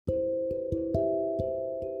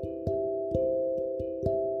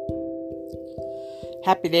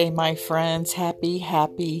Happy day, my friends. Happy,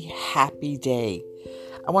 happy, happy day.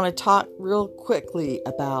 I want to talk real quickly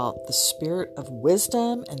about the spirit of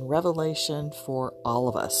wisdom and revelation for all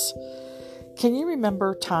of us. Can you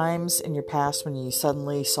remember times in your past when you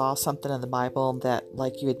suddenly saw something in the Bible that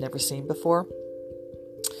like you had never seen before?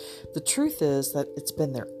 The truth is that it's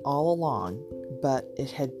been there all along, but it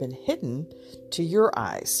had been hidden to your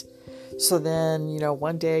eyes. So then,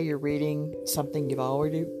 one day you're reading something you've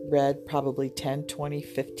already read probably 10, 20,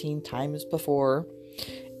 15 times before,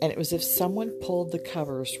 and it was as if someone pulled the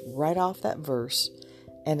covers right off that verse,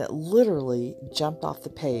 and it literally jumped off the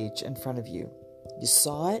page in front of you. You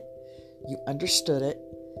saw it, you understood it,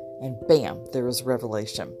 and bam, there was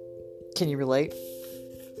revelation. Can you relate?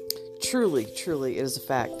 Truly, truly, it is a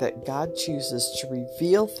fact that God chooses to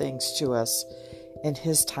reveal things to us in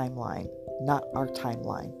His timeline, not our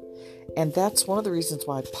timeline. And that's one of the reasons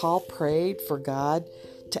why Paul prayed for God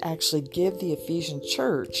to actually give the Ephesian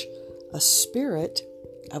church a spirit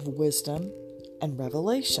of wisdom and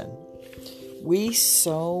revelation. We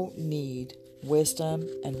so need wisdom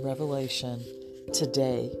and revelation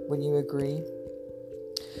today. Wouldn't you agree?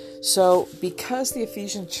 So, because the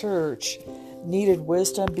Ephesian church needed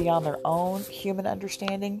wisdom beyond their own human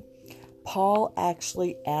understanding, Paul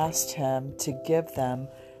actually asked him to give them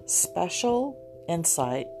special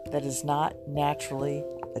insight that is not naturally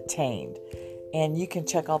attained. And you can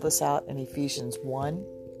check all this out in Ephesians 1.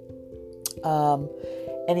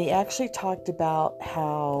 And he actually talked about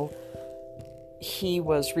how he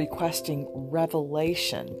was requesting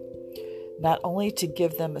revelation, not only to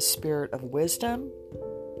give them a spirit of wisdom,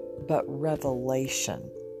 but revelation.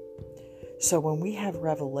 So when we have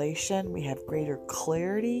revelation, we have greater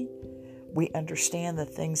clarity. We understand the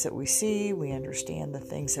things that we see. We understand the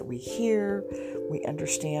things that we hear. We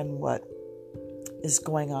understand what is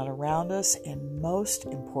going on around us. And most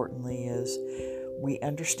importantly is we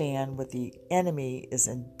understand what the enemy is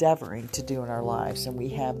endeavoring to do in our lives. And we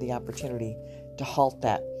have the opportunity to halt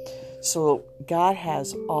that. So God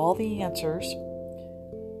has all the answers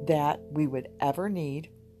that we would ever need.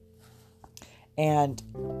 And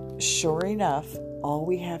sure enough, all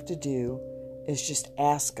we have to do is just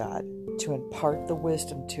ask God to impart the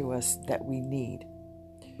wisdom to us that we need.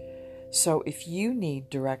 So if you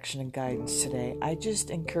need direction and guidance today, I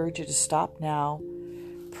just encourage you to stop now.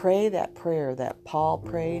 Pray that prayer that Paul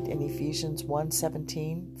prayed in Ephesians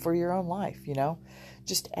 1:17 for your own life,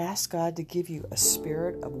 Just ask God to give you a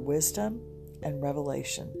spirit of wisdom and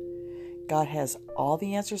revelation. God has all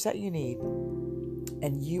the answers that you need,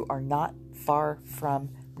 and you are not far from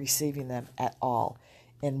receiving them at all.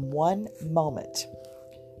 In one moment,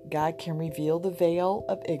 God can reveal the veil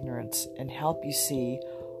of ignorance and help you see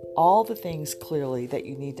all the things clearly that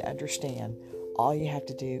you need to understand. All you have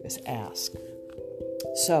to do is ask.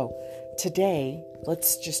 So today,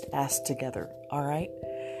 let's just ask together, all right?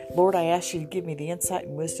 Lord, I ask you to give me the insight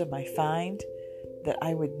and wisdom I find that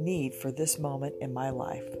I would need for this moment in my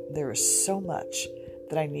life. There is so much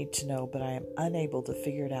that I need to know, but I am unable to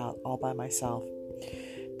figure it out all by myself.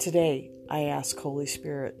 Today, I ask, Holy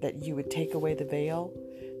Spirit, that you would take away the veil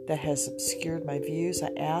that has obscured my views. I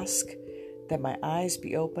ask that my eyes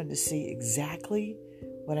be open to see exactly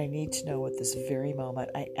what I need to know at this very moment.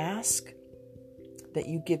 I ask that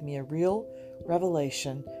you give me a real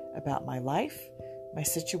revelation about my life, my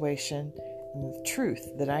situation, and the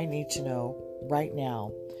truth that I need to know right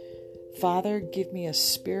now. Father, give me a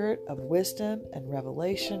spirit of wisdom and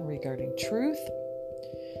revelation regarding truth.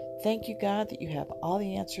 Thank you, God, that you have all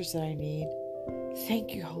the answers that I need.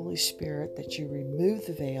 Thank you, Holy Spirit, that you remove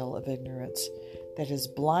the veil of ignorance that has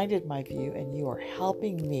blinded my view, and you are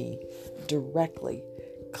helping me directly,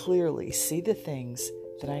 clearly see the things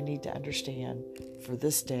that I need to understand for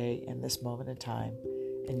this day and this moment in time.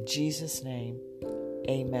 In Jesus' name,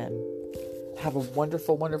 amen. Have a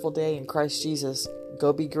wonderful, wonderful day in Christ Jesus.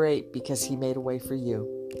 Go be great because He made a way for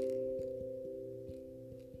you.